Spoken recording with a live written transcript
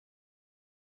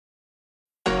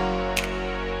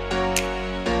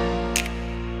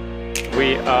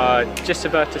We are just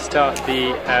about to start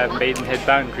the Maidenhead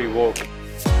boundary walk.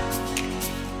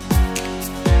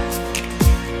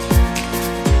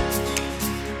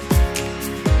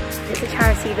 It's a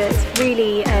charity that's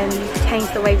really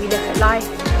changed the way we look at life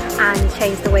and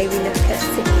changed the way we look at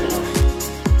Sikh.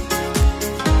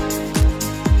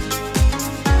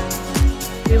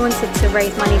 We wanted to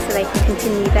raise money so they can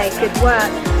continue their good work,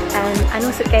 and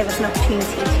also it gave us an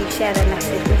opportunity to share their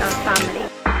message with our family.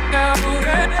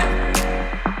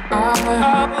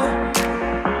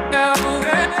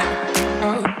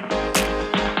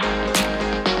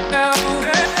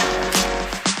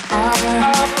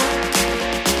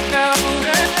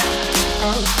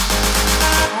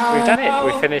 We've done it,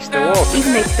 we finished the walk.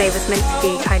 Even though today was meant to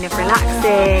be kind of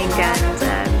relaxing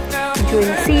and enjoying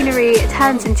the scenery, it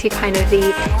turns into kind of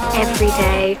the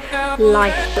everyday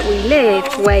life that we live,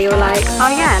 where you're like, oh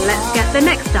yeah, let's get the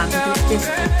next done. And it's just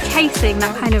chasing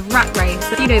that kind of rat race.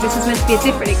 You know, this is meant to be a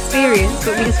different experience,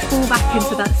 but we just fall back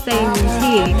into that same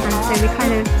routine. And so we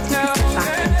kind of took a step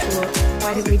back and thought,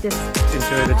 why don't we just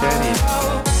enjoy the journey?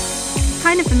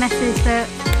 Kind of the message that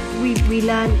we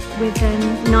learned with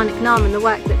Nanak Naam and the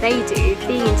work that they do,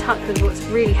 being in touch with what's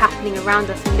really happening around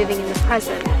us and living in the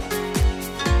present.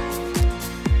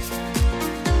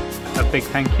 A big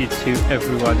thank you to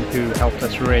everyone who helped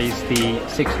us raise the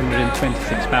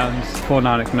 £626 for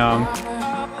Nanak Naam.